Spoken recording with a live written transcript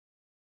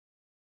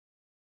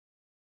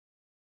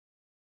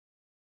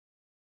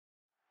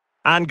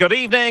And good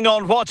evening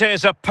on what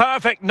is a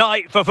perfect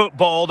night for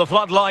football. The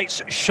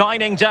floodlights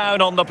shining down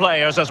on the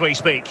players as we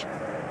speak.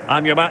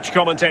 I'm your match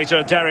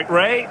commentator, Derek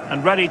Ray,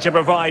 and ready to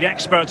provide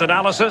expert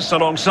analysis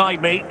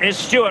alongside me is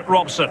Stuart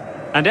Robson.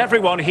 And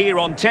everyone here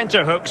on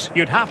tenterhooks,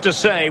 you'd have to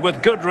say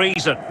with good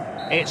reason.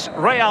 It's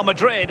Real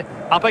Madrid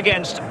up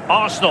against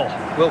Arsenal.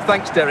 Well,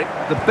 thanks, Derek.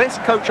 The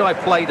best coach I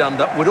played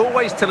under would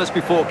always tell us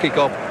before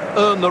kick-off,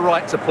 earn the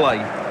right to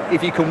play.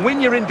 If you can win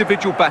your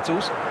individual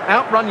battles,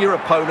 outrun your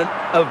opponent,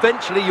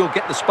 eventually you'll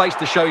get the space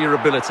to show your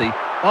ability.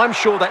 I'm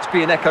sure that's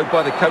being echoed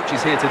by the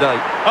coaches here today.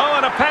 Oh,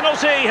 and a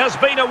penalty has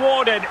been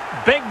awarded.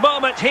 Big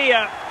moment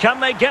here. Can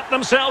they get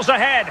themselves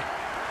ahead?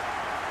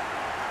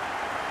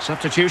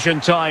 Substitution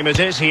time it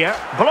is here.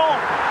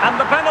 Blanc, and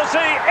the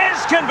penalty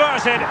is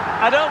converted.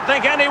 I don't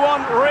think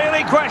anyone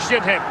really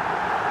questioned him.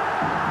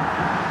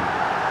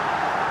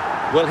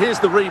 Well, here's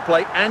the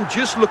replay, and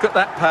just look at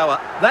that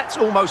power. That's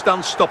almost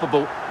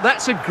unstoppable.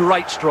 That's a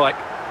great strike.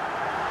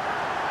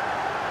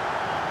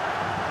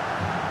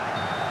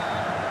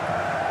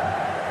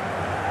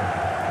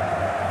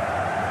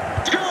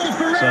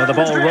 So the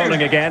ball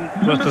rolling again,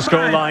 with the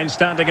scoreline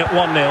standing at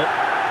 1-0.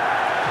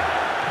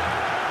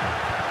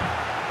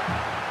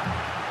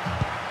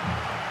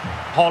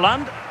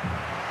 Holland.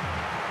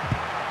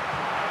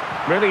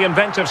 Really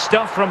inventive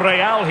stuff from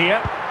Real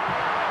here.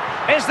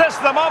 Is this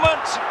the moment?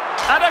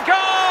 And a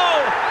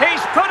goal!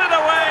 He's put it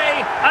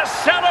away! A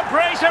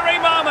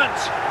celebratory moment!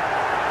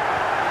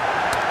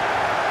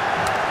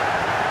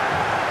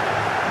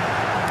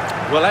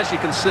 Well, as you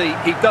can see,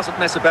 he doesn't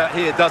mess about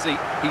here, does he?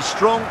 He's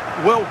strong,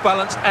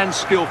 well-balanced and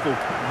skillful.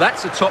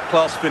 That's a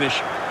top-class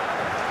finish.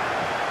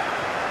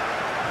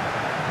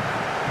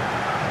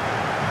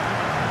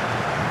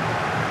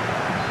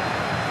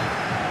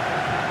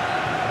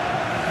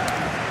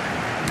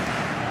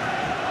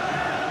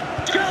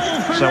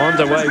 So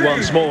underway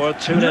once more,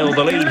 2-0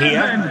 the lead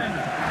here.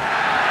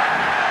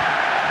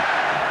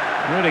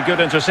 Really good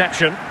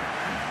interception.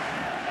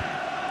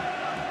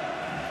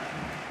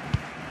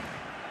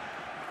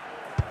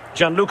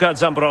 Gianluca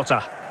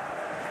Zambrotta.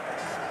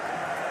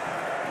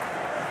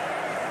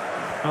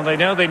 And they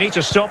know they need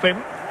to stop him.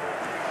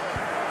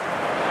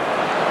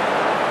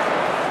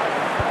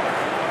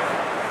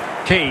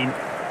 Keane.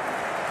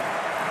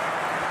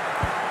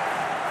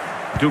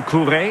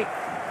 Doucouré.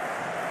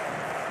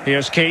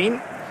 Here's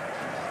Keane.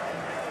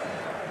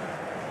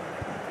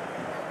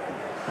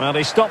 Well,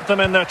 he stopped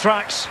them in their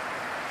tracks.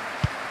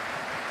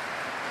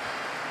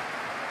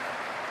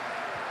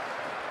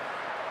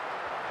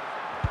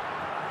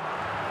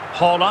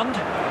 Holland.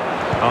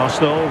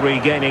 Arsenal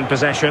regaining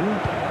possession.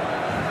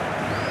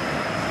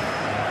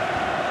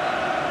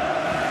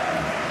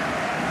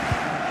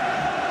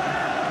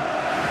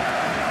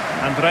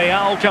 And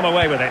Real come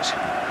away with it.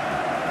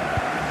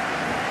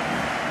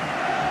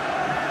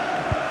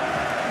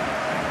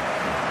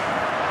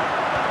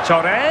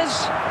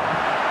 Torres.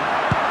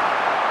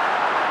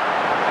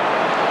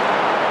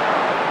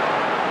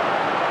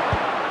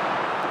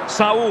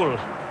 Saul.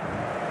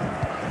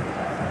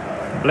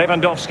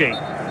 Lewandowski.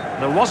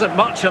 There wasn't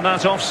much in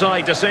that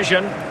offside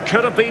decision.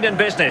 Could have been in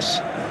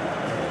business.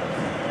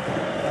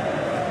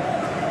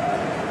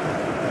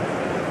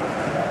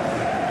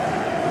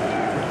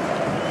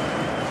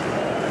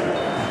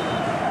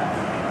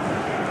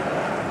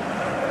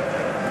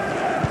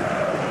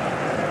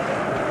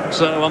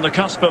 So on the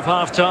cusp of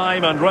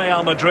half-time and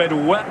Real Madrid...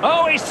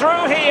 Oh, he's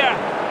through here!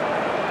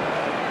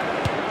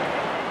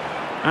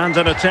 And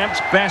an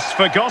attempt best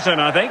forgotten,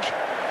 I think.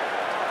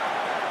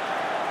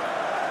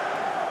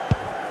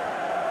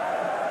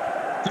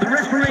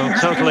 Well,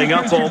 totalling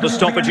up all the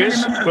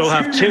stoppages, we'll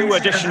have 2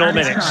 additional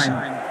minutes.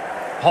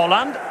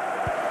 Holland.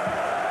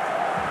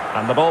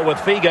 And the ball with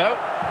Figo.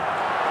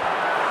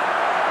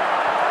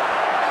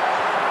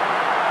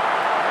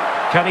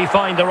 Can he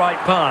find the right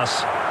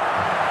pass?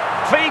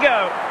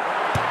 Figo.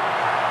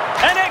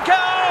 And it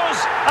goes!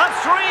 A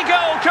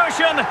 3-goal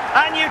cushion,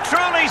 and you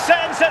truly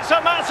sense it's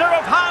a matter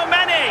of how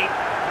many.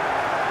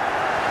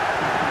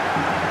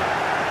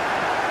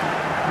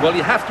 Well,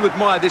 you have to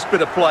admire this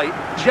bit of play.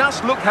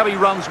 Just look how he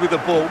runs with the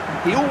ball.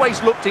 He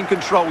always looked in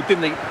control,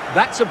 didn't he?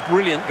 That's a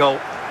brilliant goal.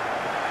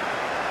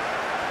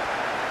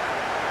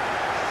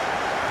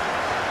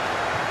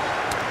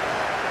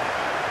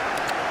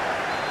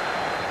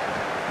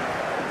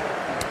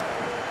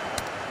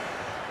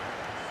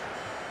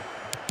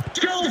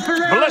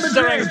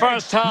 Blistering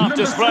first half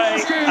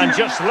display, and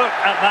just look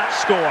at that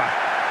score.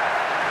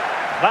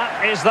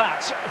 That is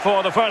that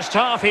for the first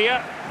half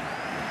here.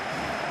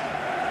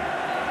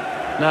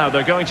 Now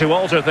they're going to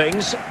alter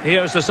things.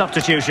 Here's the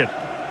substitution.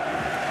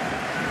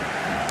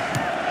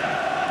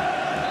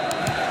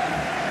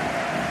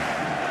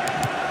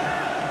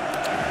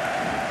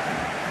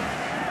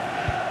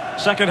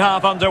 Second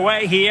half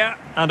underway here,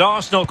 and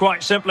Arsenal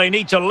quite simply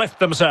need to lift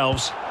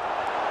themselves.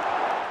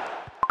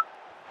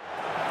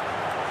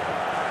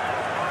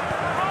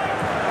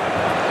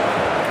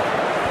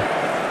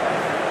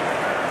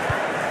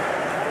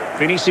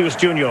 Vinicius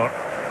Junior.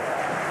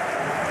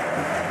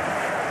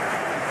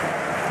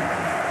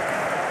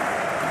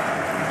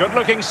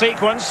 Good-looking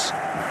sequence.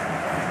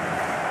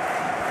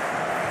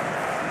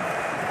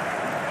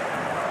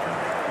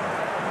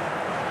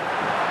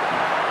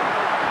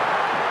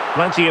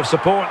 Plenty of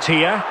support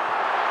here.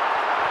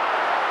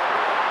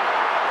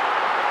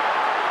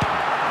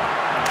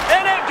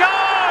 In it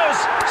goes!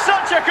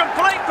 Such a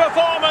complete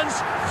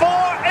performance. 4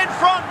 in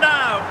front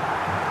now.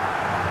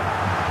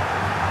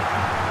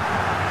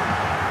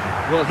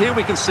 Well, here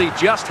we can see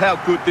just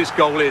how good this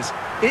goal is.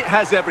 It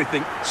has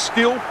everything.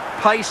 Skill,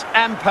 pace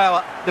and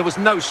power. There was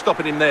no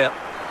stopping him there.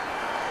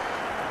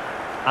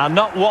 And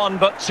not one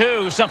but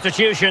 2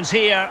 substitutions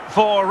here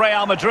for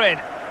Real Madrid.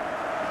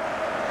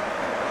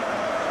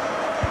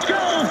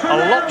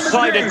 A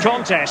lopsided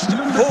contest,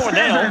 4-0.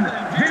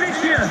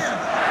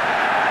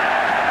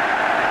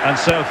 And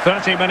so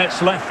 30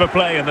 minutes left for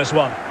play in this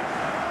one.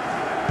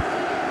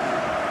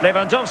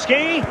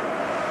 Lewandowski.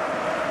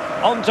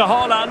 On to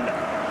Haaland.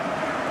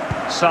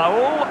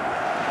 Saul.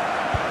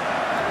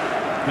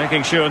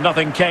 Making sure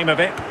nothing came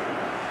of it.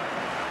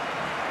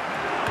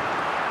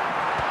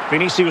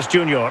 Vinicius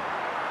Junior.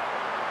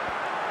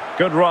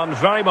 Good run,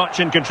 very much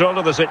in control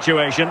of the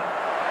situation.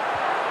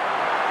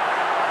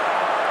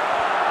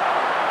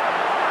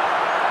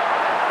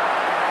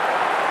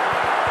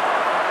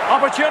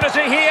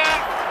 Opportunity here.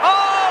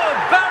 Oh,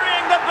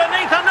 burying them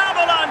beneath an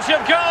avalanche of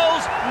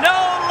goals.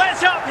 No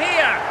let up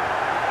here.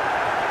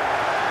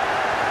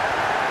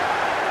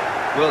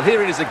 Well,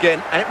 here it is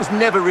again, and it was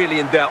never really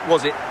in doubt,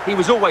 was it? He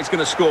was always going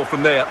to score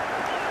from there.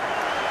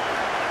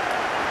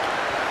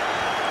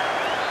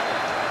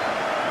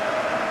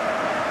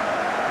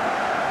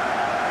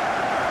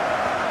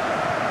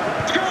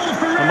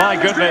 Oh, my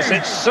goodness,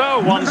 it's so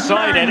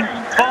one-sided.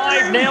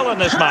 5-0 in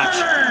this match.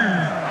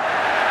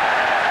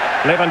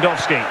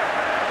 Lewandowski.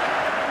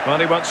 Well,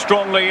 he went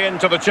strongly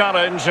into the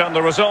challenge, and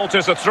the result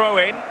is a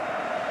throw-in.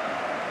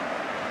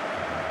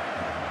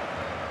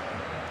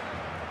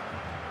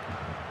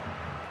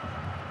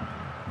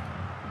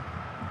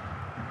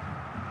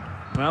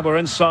 Well, we're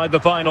inside the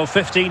final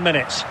 15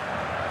 minutes.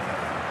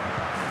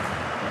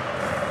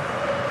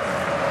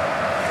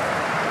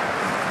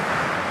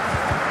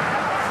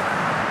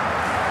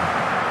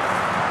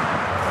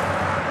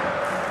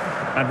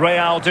 And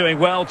Real doing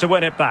well to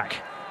win it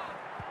back.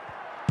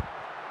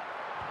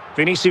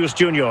 Vinicius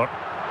Junior.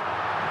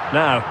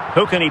 Now,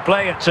 who can he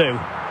play it to?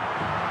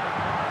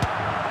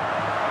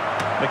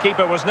 The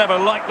keeper was never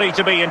likely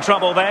to be in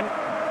trouble then.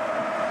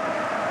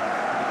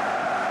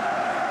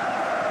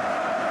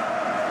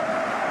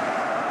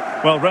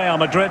 Well, Real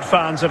Madrid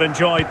fans have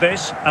enjoyed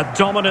this. A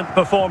dominant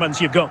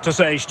performance, you've got to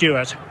say,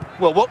 Stuart.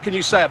 Well, what can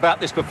you say about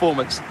this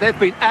performance? They've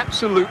been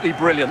absolutely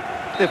brilliant.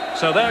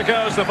 So there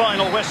goes the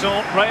final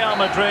whistle. Real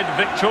Madrid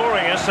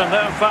victorious, and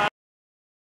their fans